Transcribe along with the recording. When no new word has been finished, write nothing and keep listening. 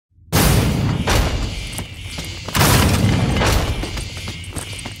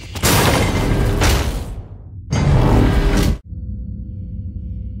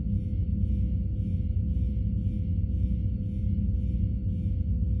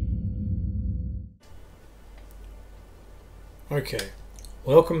Okay,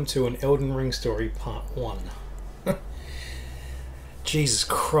 welcome to an Elden Ring story part 1. Jesus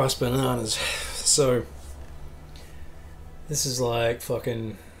Christ bananas. So, this is like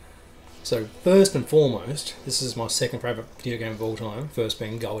fucking... So, first and foremost, this is my second favourite video game of all time, first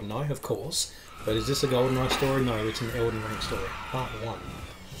being GoldenEye, of course. But is this a GoldenEye story? No, it's an Elden Ring story, part 1.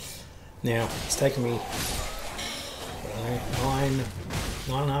 Now, it's taken me, I don't know,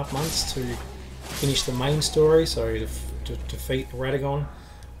 9.5 months to finish the main story, so to defeat Radagon,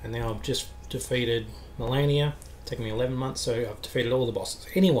 and now I've just defeated Melania. It's taken me 11 months, so I've defeated all the bosses.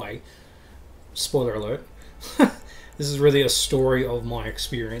 Anyway, spoiler alert, this is really a story of my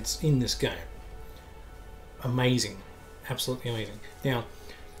experience in this game. Amazing. Absolutely amazing. Now,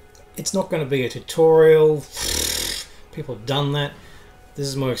 it's not going to be a tutorial. People have done that. This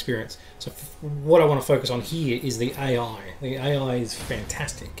is my experience. So what I want to focus on here is the AI. The AI is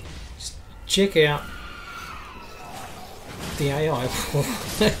fantastic. Just check out the AI.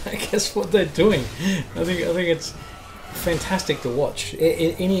 I guess what they're doing. I think it's fantastic to watch.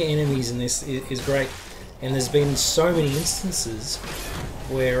 Any enemies in this is great, and there's been so many instances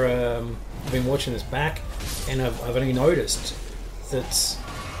where I've been watching this back, and I've only noticed that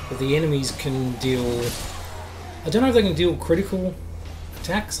the enemies can deal. I don't know if they can deal critical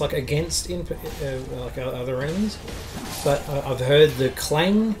attacks like against like other enemies, but I've heard the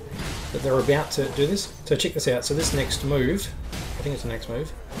clang that they're about to do this. So check this out. So this next move, I think it's the next move,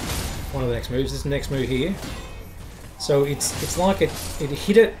 one of the next moves, this next move here. So it's like it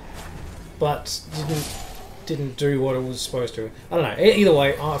hit it, but didn't do what it was supposed to. I don't know. Either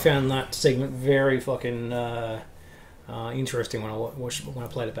way, I found that segment very fucking interesting when I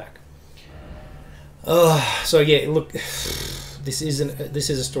played it back. So yeah, look, this is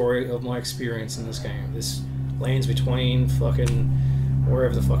a story of my experience in this game. This lands between fucking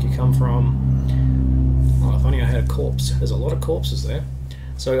wherever the fuck you come from. Oh, if only I had a corpse. There's a lot of corpses there.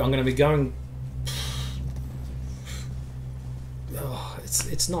 So I'm going to be going. Oh,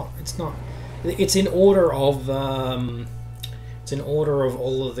 it's not. It's in order of all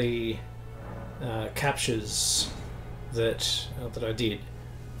of the captures that I did.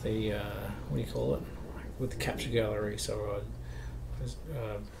 The what do you call it? With the capture gallery. So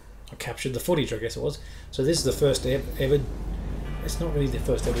I captured the footage, I guess it was. So this is the first ever. It's not really the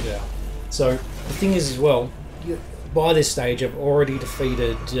first ever day. So the thing is, as well, by this stage, I've already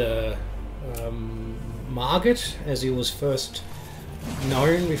defeated Margit, as he was first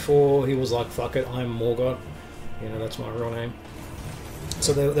known before he was like, "Fuck it, I'm Morgoth." You know, that's my real name.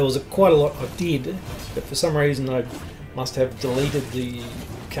 So there was quite a lot I did, but for some reason I must have deleted the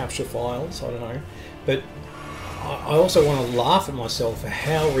capture files. I don't know, but I also want to laugh at myself for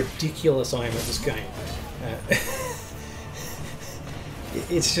how ridiculous I am at this game.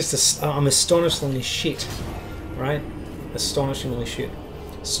 It's just I'm astonishingly shit, right? Astonishingly shit.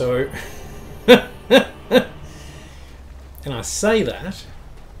 So, and I say that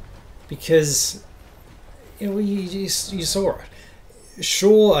because you saw it.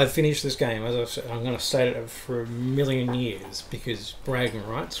 Sure, I've finished this game, as I've said, I'm going to state it for a million years because bragging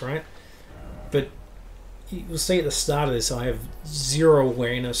rights, right? But you'll see at the start of this, I have zero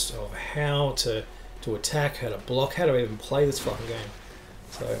awareness of how to attack, how to block, how to even play this fucking game.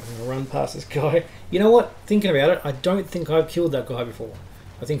 So I'm going to run past this guy. You know what? Thinking about it, I don't think I've killed that guy before.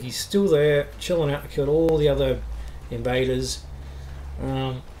 I think he's still there, chilling out. I killed all the other invaders.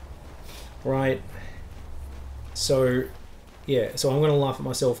 Right. So, yeah. So I'm going to laugh at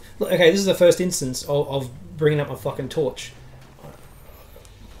myself. Look, okay, this is the first instance of bringing up my fucking torch.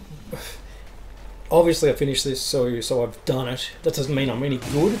 Obviously I finished this, so I've done it. That doesn't mean I'm any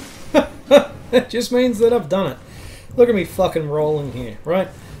good. It just means that I've done it. Look at me fucking rolling here, right?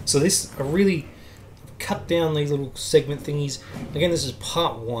 So this, I really cut down these little segment thingies. Again, this is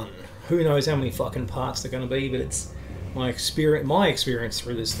part 1. Who knows how many fucking parts they're going to be, but it's my experience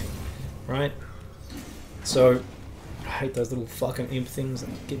through this thing, right? So, I hate those little fucking imp things that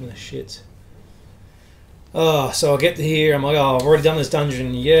give me the shits. Oh, so I get here, I'm like, oh, I've already done this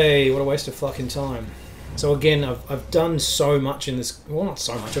dungeon, yay, what a waste of fucking time. So again, I've done so much in this, well not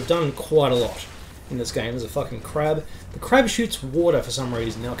so much, I've done quite a lot in this game. There's a fucking crab. The crab shoots water for some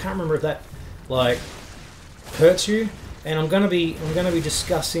reason. Now I can't remember if that like hurts you. And I'm gonna be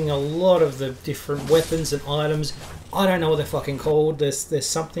discussing a lot of the different weapons and items. I don't know what they're fucking called. There's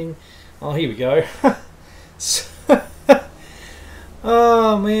something. Oh, here we go.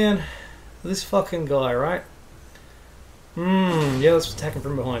 Oh man. This fucking guy, right? Yeah, let's attack him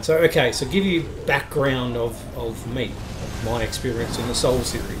from behind. So, okay, so give you background of me, of my experience in the Soul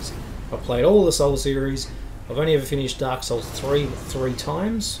series. I've played all the Soul series. I've only ever finished Dark Souls 3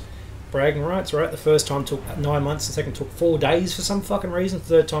 times. bragging rights, right? The first time took 9 months, the second took 4 days for some fucking reason, the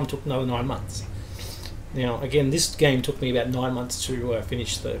third time took another 9 months. Now, again, this game took me about 9 months to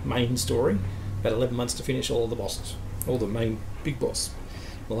finish the main story, about 11 months to finish all of the bosses, all the main big boss.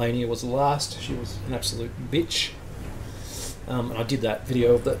 Melania was the last. She was an absolute bitch. And I did that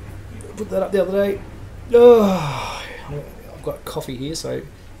video of that, put that up the other day. Oh, I've got coffee here, so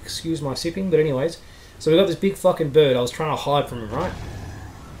excuse my sipping. But anyways, so we got this big fucking bird. I was trying to hide from him, right?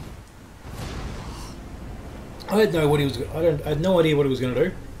 I had no idea I had no idea what he was going to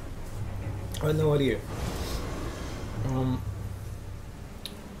do. I had no idea.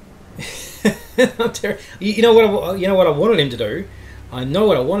 You know what I wanted him to do. I know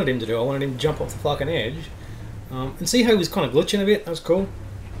what I wanted him to do. I wanted him to jump off the fucking edge, and see how he was kind of glitching a bit. That was cool.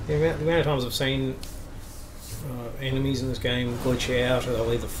 The amount of times I've seen enemies in this game glitch out, or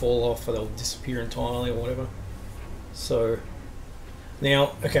they'll either fall off, or they'll disappear entirely, or whatever. So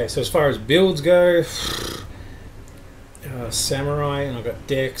now, okay. So as far as builds go, samurai, and I got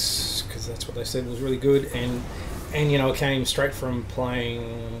Dex because that's what they said was really good, and you know, I came straight from playing,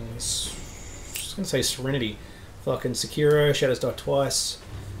 I was gonna say Serenity, fucking Sekiro, Shadows Die Twice.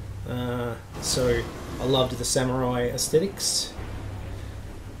 So I loved the samurai aesthetics.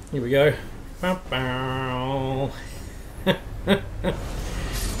 Here we go.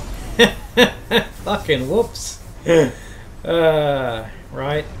 Fucking whoops.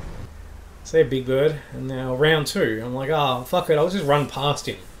 Right. Say Big Bird, and now round 2. I'm like, oh fuck it, I'll just run past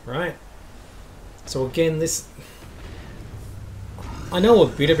him, right? So again, this, I know a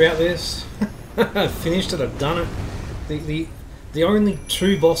bit about this. I've finished it, I've done it. The only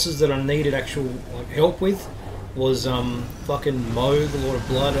 2 bosses that I needed actual like help with was fucking Mo, the Lord of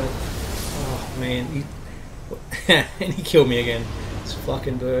Blood. Oh man, and he killed me again. This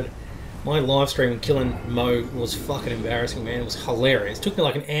fucking bird. My live stream killing Mo was fucking embarrassing, man. It was hilarious. It took me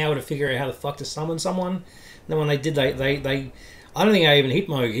like an hour to figure out how the fuck to summon someone. And then when they did, they I don't think I even hit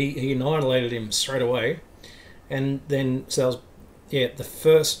Mo. He annihilated him straight away. And then, so that was, yeah, the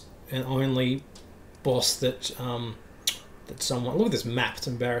first and only boss that that someone, look at this map, it's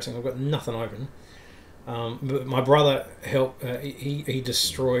embarrassing. I've got nothing open. But my brother helped, he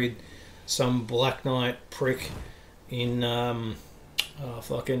destroyed some Black Knight prick in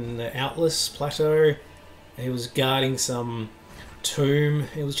fucking the Outless Plateau. He was guarding some tomb.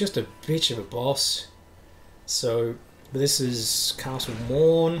 It was just a bitch of a boss. So, but this is Castle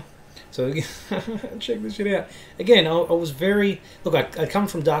Morn. So check this shit out. Again, I was very, look, I come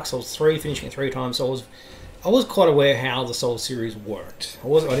from Dark Souls 3, finishing it 3 times, so I was quite aware how the Souls series worked. I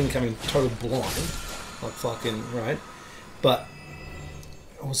didn't come in total blind, like fucking, right? But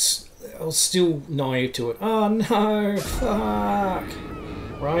I was still naive to it. Oh no, fuck,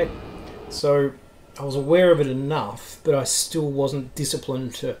 right? So I was aware of it enough, but I still wasn't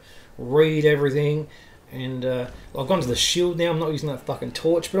disciplined to read everything. And I've gone to the shield now. I'm not using that fucking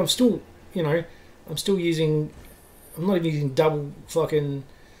torch, but I'm still, you know, I'm not even using double fucking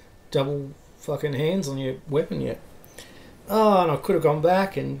hands on your weapon yet. Oh, and I could have gone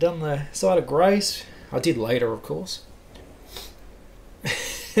back and done the Side of Grace. I did later, of course.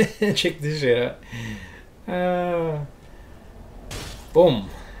 Check this shit out. Boom.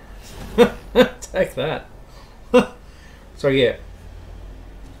 Take that. So yeah.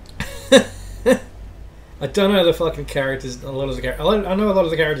 I don't know the fucking characters. I know a lot of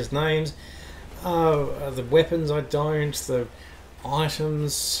the characters' names. The weapons I don't. The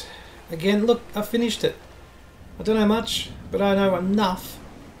items. Again, look, I finished it. I don't know much, but I know enough.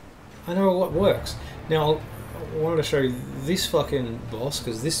 I know what works. Now, I wanted to show you this fucking boss,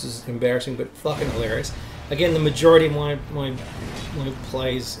 because this is embarrassing, but fucking hilarious. Again, the majority of my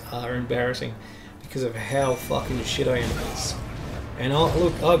plays are embarrassing because of how fucking shit I am at this. And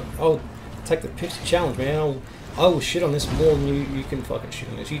I'll take the picture challenge, man. I will shit on this more than you can fucking shit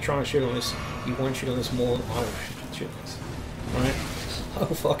on this. You try and shit on this, you won't shit on this more than I will shit on this. Right? I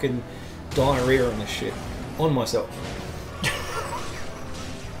will fucking diarrhea on this shit. On myself.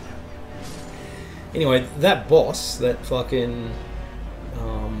 Anyway, that boss, that fucking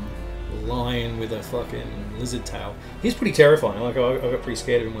lion with a fucking lizard tail, he's pretty terrifying. Like, I got pretty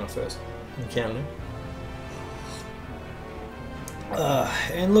scared of him when I first encountered him.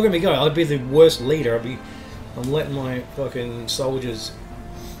 And look at me go. I'd be the worst leader. I'm letting my fucking soldiers,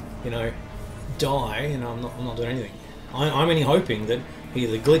 you know, die, and I'm not doing anything. I'm only hoping that he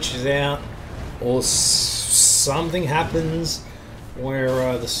either glitches out or something happens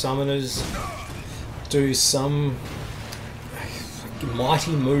where the summoners do some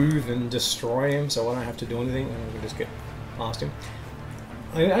mighty move and destroy him, so I don't have to do anything and I can just get past him.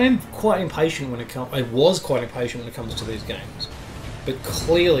 I am quite impatient when it comes. I was quite impatient when it comes to these games. but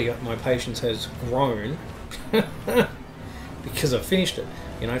clearly my patience has grown because I finished it.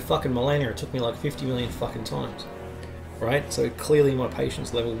 You know, fucking Millennia, it took me like 50 million fucking times, right? So clearly my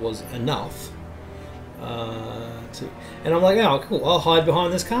patience level was enough and I'm like, oh cool, I'll hide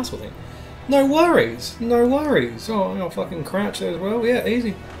behind this castle thing. No worries, no worries. Oh, I'll fucking crouch there as well. Yeah,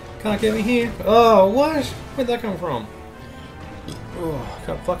 easy. Can't get me here. Oh, what? Where'd that come from? Oh,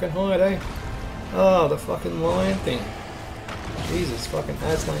 can't fucking hide, eh? Oh, the fucking lion thing. Jesus, fucking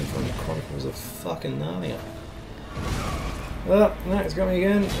Aslan from the Chronicles of fucking Narnia. Oh, no, it's got me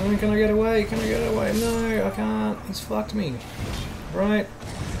again. Oh, can I get away? Can I get away? No, I can't. He's fucked me. Right?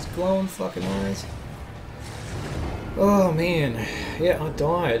 It's glowing fucking eyes. Oh, man. Yeah, I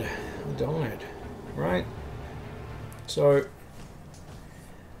died. Right? So...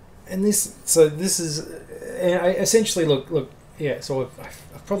 And this is... essentially, look, yeah, so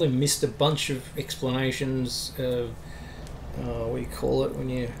I've probably missed a bunch of explanations of... what do you call it when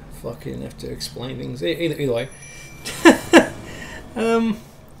you fucking have to explain things? Either way.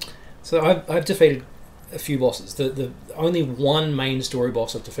 So I've defeated a few bosses. The only one main story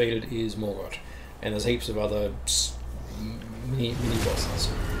boss I've defeated is Morgoth, and there's heaps of other mini bosses.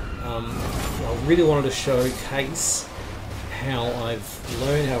 I really wanted to showcase how I've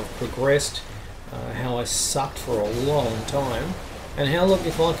learned, how I've progressed, how I sucked for a long time, and how, look,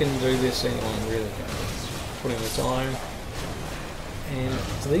 if I can do this thing, I'm really going to put in the time. And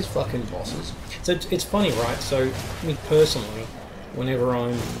so these fucking bosses. So it's funny, right? So me personally, whenever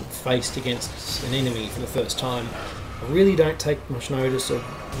I'm faced against an enemy for the first time, I really don't take much notice of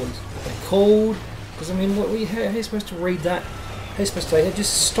what they're called. Because I mean, how are you supposed to read that? How are you supposed to say, hey,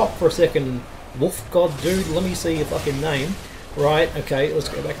 just stop for a second, wolf god dude, let me see your fucking name. Right, okay, let's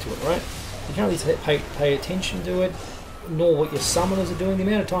go back to it, right? You can't really pay attention to it, nor what your summoners are doing. The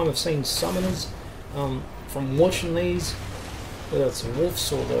amount of time I've seen summoners from watching these, whether it's the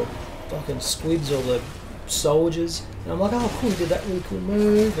wolves or the fucking squids or the soldiers, and I'm like, oh cool, he did that really cool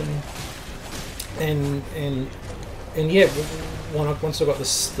move, and yeah, once I got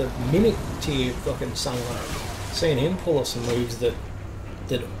the mimic tier fucking summoner, seeing him pull off some moves that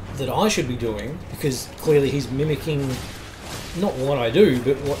I should be doing, because clearly he's mimicking not what I do,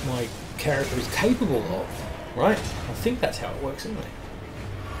 but what my character is capable of, right? I think that's how it works anyway.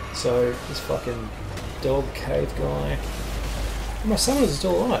 So this fucking dog cave guy. My summoners are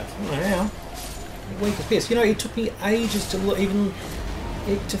still alive. I don't know how. Weak as piss. You know, it took me ages to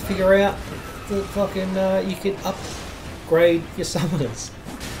figure out that fucking you could upgrade your summoners.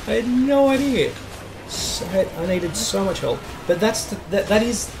 I had no idea. So I needed so much help. But that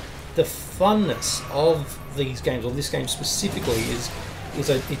is the funness of these games, or this game specifically,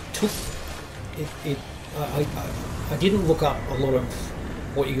 I didn't look up a lot of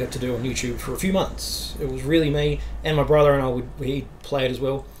what you got to do on YouTube for a few months. It was really me and my brother and I we'd play it as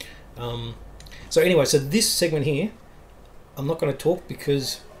well. So anyway, so this segment here, I'm not going to talk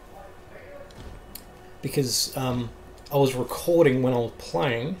because I was recording when I was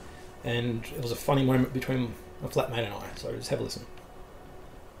playing, and it was a funny moment between my flatmate and I. So just have a listen.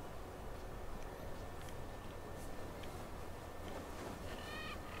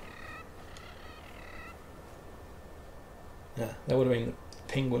 Yeah, that would have been the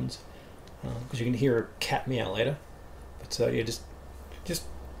penguins, because you can hear a cat meow later. But yeah, just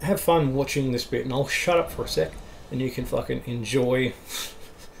have fun watching this bit, and I'll shut up for a sec, and you can fucking enjoy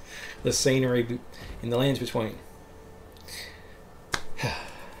the scenery in the lands between.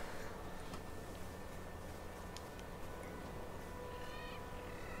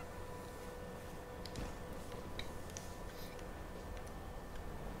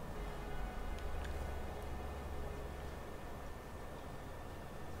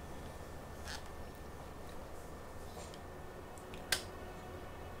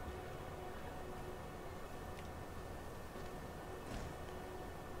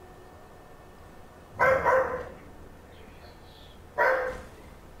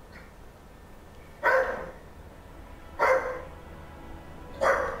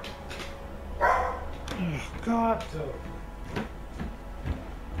 God.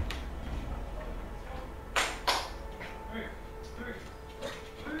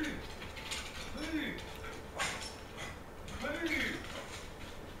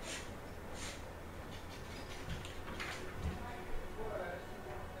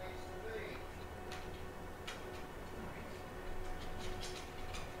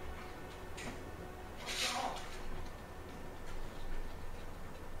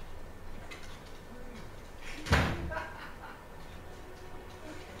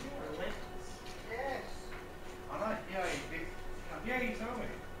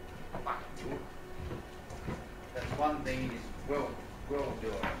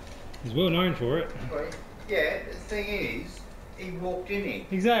 He's well known for it. Well, yeah, the thing is, he walked in it.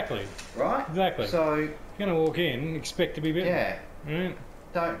 Exactly. Right? Exactly. So... If you're going to walk in, expect to be better. Yeah. Right?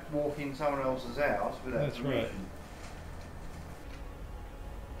 Don't walk in someone else's house without That's permission. right.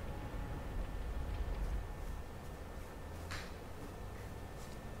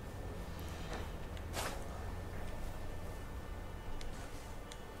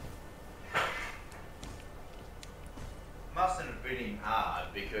 Mustn't have bit him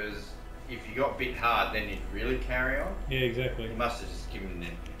hard, because if you got bit hard, then you'd really carry on. Yeah, exactly. You must have just given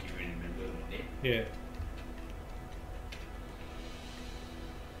him a little nip. Yeah.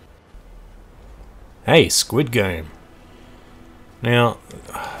 Hey, Squid Game. Now,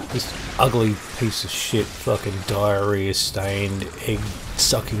 this ugly piece of shit, fucking diarrhea stained, egg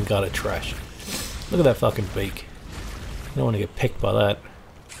sucking gutter trash. Look at that fucking beak. You don't want to get pecked by that.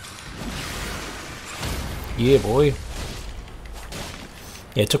 Yeah, boy.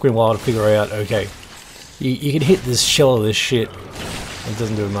 Yeah, it took me a while to figure out, okay, you can hit this shell of this shit, it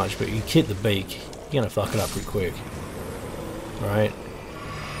doesn't do much, but you hit the beak, you're gonna fuck it up pretty quick. Right?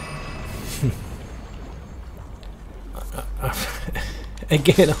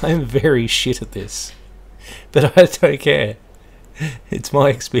 Again, I'm very shit at this, but I don't care. It's my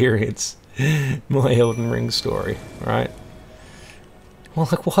experience, my Elden Ring story, right? Well,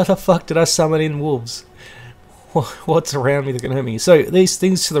 like, why the fuck did I summon in wolves? What's around me that can hurt me? So these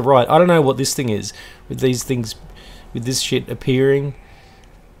things to the right, I don't know what this thing is with these things, with this shit appearing.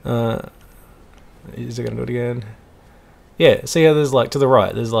 Is it gonna do it again? Yeah, see how there's like to the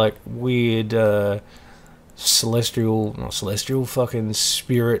right, there's like weird celestial, not celestial, fucking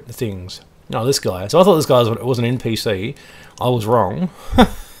spirit things. No, this guy. So I thought this guy was an NPC. I was wrong.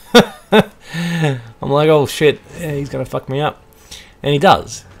 I'm like, oh shit, yeah, he's gonna fuck me up, and he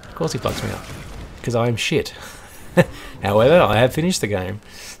does. Of course he fucks me up, because I am shit. However, I have finished the game.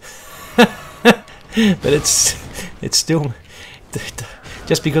 But it's still,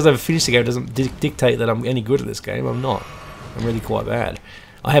 just because I've finished the game doesn't dictate that I'm any good at this game. I'm not. I'm really quite bad.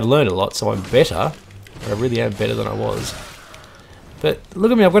 I have learned a lot, so I'm better. I really am better than I was. But look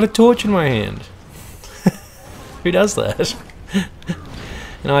at me, I've got a torch in my hand. Who does that?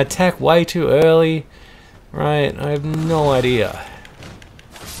 And I attack way too early. Right, I have no idea.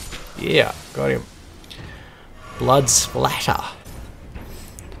 Yeah, got him. Blood splatter.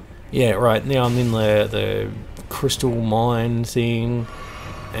 Yeah, right, now I'm in the crystal mine thing,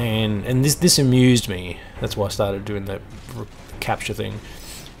 and this amused me. That's why I started doing that capture thing.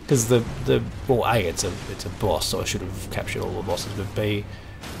 Because well, A, it's a boss, so I should have captured all the bosses, but B,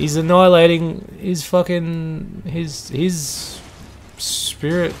 he's annihilating his fucking his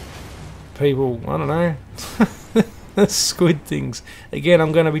spirit people. I don't know. Squid things. Again,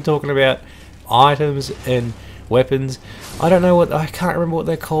 I'm going to be talking about items and weapons. I don't know I can't remember what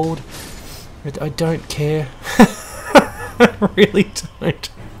they're called. I don't care. I really don't.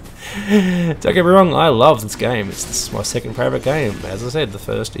 Don't get me wrong, I love this game. This is my second favourite game. As I said, the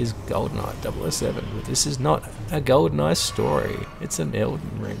first is GoldenEye 007, but this is not a GoldenEye story. It's an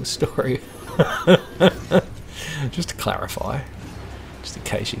Elden Ring story. Just to clarify, just in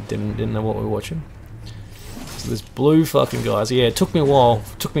case you didn't know what we were watching. So this blue fucking guys. Yeah, it took me a while.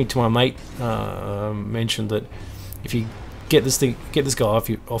 It took me to my mate mentioned that if you get this guy off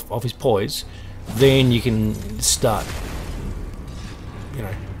his poise, then you can start, you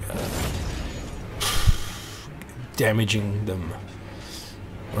know, damaging them.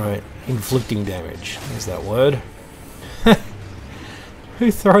 Right, inflicting damage is that word.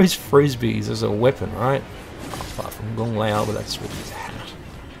 Who throws frisbees as a weapon, right? Apart from Gong Lao, but that's with his hat.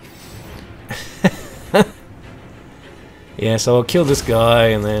 Yeah, so I'll kill this guy,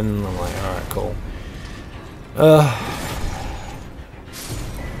 and then I'm like, alright, cool.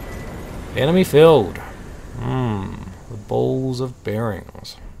 Enemy filled. The balls of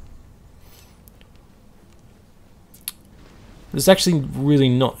bearings. There's actually really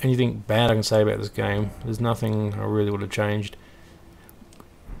not anything bad I can say about this game. There's nothing I really would have changed.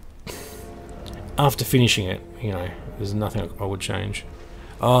 After finishing it, you know, there's nothing I would change.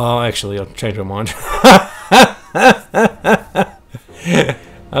 Oh, actually, I'll change my mind.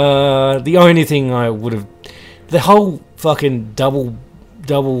 The only thing I would have... The whole fucking double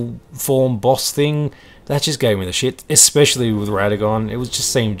form boss thing, that just gave me the shit. Especially with Radagon. It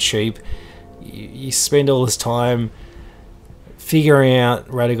just seemed cheap. You spend all this time figuring out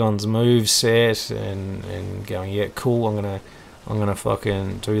Radagon's moveset and going, yeah, cool, I'm gonna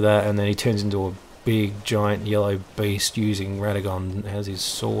fucking do that, and then he turns into a big giant yellow beast using Radagon as his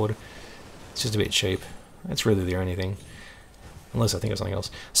sword. It's just a bit cheap. That's really the only thing. Unless I think of something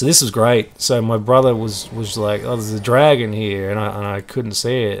else. So this was great. So my brother was like, "Oh, there's a dragon here," and I couldn't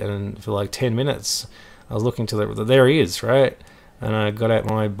see it. And for like 10 minutes, I was looking to there he is, right? And I got out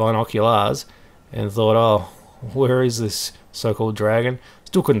my binoculars and thought, "Oh, where is this so-called dragon?"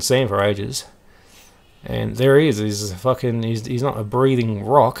 Still couldn't see him for ages. And there he is. He's a fucking. He's not a breathing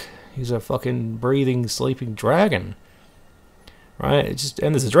rock. He's a fucking breathing, sleeping dragon. Right?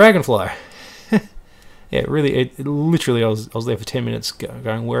 And there's a dragonfly. Yeah, really, literally, I was there for 10 minutes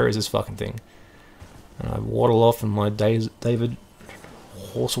going, where is this fucking thing? And I waddle off in my David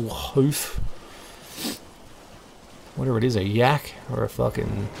Horselhoof, whatever it is, a yak or a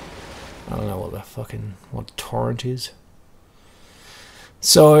fucking, I don't know what torrent is.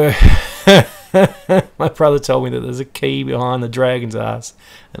 So, my brother told me that there's a key behind the dragon's ass,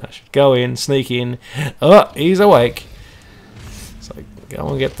 and I should go in, sneak in. Oh, he's awake. So go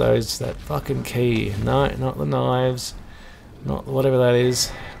and get that fucking key. No, not the knives. Not whatever that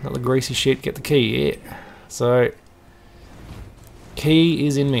is. Not the greasy shit. Get the key. Yeah. So, key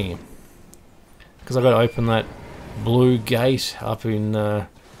is in me. Because I've got to open that blue gate up in, not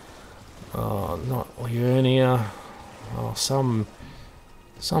Liurnia. Oh, some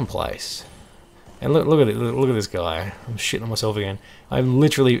place. And look at it. Look at this guy. I'm shitting on myself again. I'm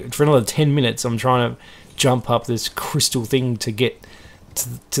literally, for another 10 minutes, I'm trying to jump up this crystal thing to get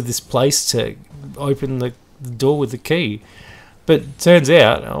to this place to open the door with the key. But turns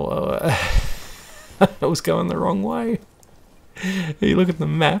out I was going the wrong way. You look at the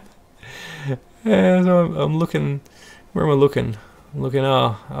map. And so I'm looking. Where am I looking? I'm looking.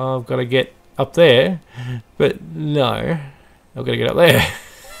 Oh, I've got to get up there. But no, I've got to get up there.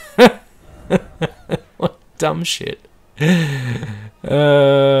 What dumb shit. And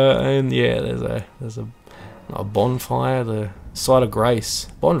yeah, there's a bonfire, the site of grace.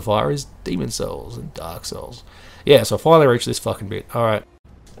 Bonfire is demon souls and dark souls. Yeah, so I finally reached this fucking bit. Alright.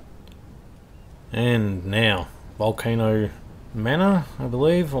 And now, Volcano Manor, I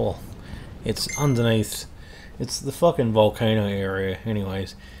believe. Or it's underneath. It's the fucking volcano area,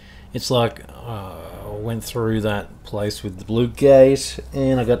 anyways. It's like, I went through that place with the blue gate,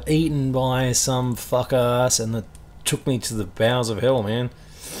 and I got eaten by some fuck-ass, and it took me to the bowels of hell, man.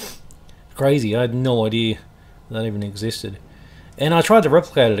 Crazy, I had no idea that even existed. And I tried to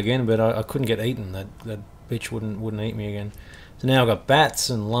replicate it again, but I couldn't get eaten. That bitch wouldn't eat me again. So now I've got bats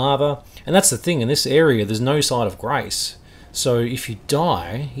and lava, and that's the thing, in this area there's no site of grace. So if you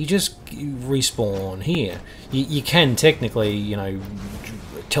die, you just respawn here. You can technically, you know,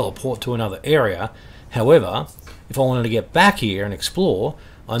 teleport to another area. However, if I wanted to get back here and explore,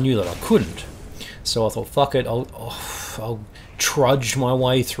 I knew that I couldn't. So I thought, fuck it, I'll trudge my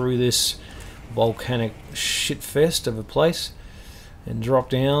way through this volcanic shitfest of a place and drop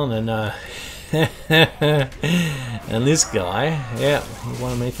down and and this guy, yeah, he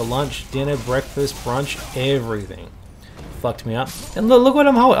wanted me for lunch, dinner, breakfast, brunch, everything. Fucked me up. And look what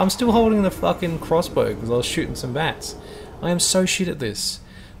I'm holding. I'm still holding the fucking crossbow because I was shooting some bats. I am so shit at this.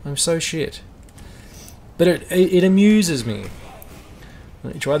 I'm so shit. But it amuses me.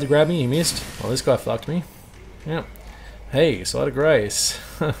 He tried to grab me, he missed. Well, this guy fucked me. Yep. Hey, side of grace.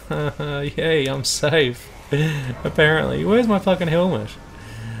 Yay, I'm safe. Apparently. Where's my fucking helmet?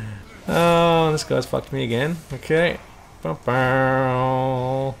 Oh, this guy's fucked me again. Okay.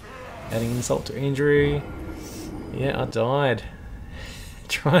 Adding insult to injury. Yeah, I died.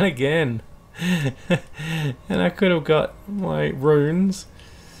 Trying again. And I could have got my runes.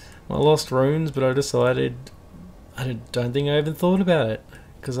 My lost runes, but I decided I don't think I even thought about it.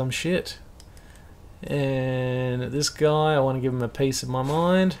 Because I'm shit. And this guy, I want to give him a piece of my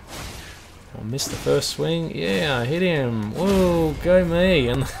mind. I missed the first swing. Yeah, I hit him. Whoa, go me.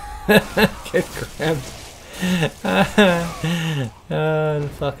 And get grabbed. And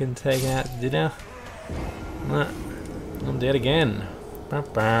fucking taken out to dinner. Nah, I'm dead again. And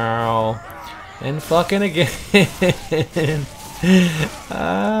fucking again.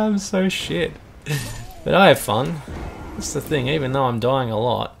 I'm so shit. But I have fun. That's the thing, even though I'm dying a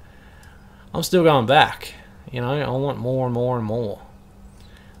lot, I'm still going back. You know, I want more and more and more.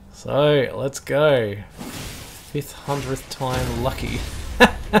 So, let's go. 500th time lucky.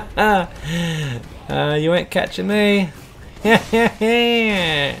 You ain't catching me.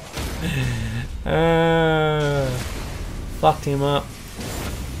 Fucked him up.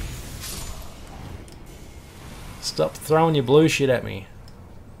 Stop throwing your blue shit at me.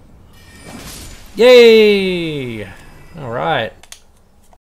 Yay! Alright.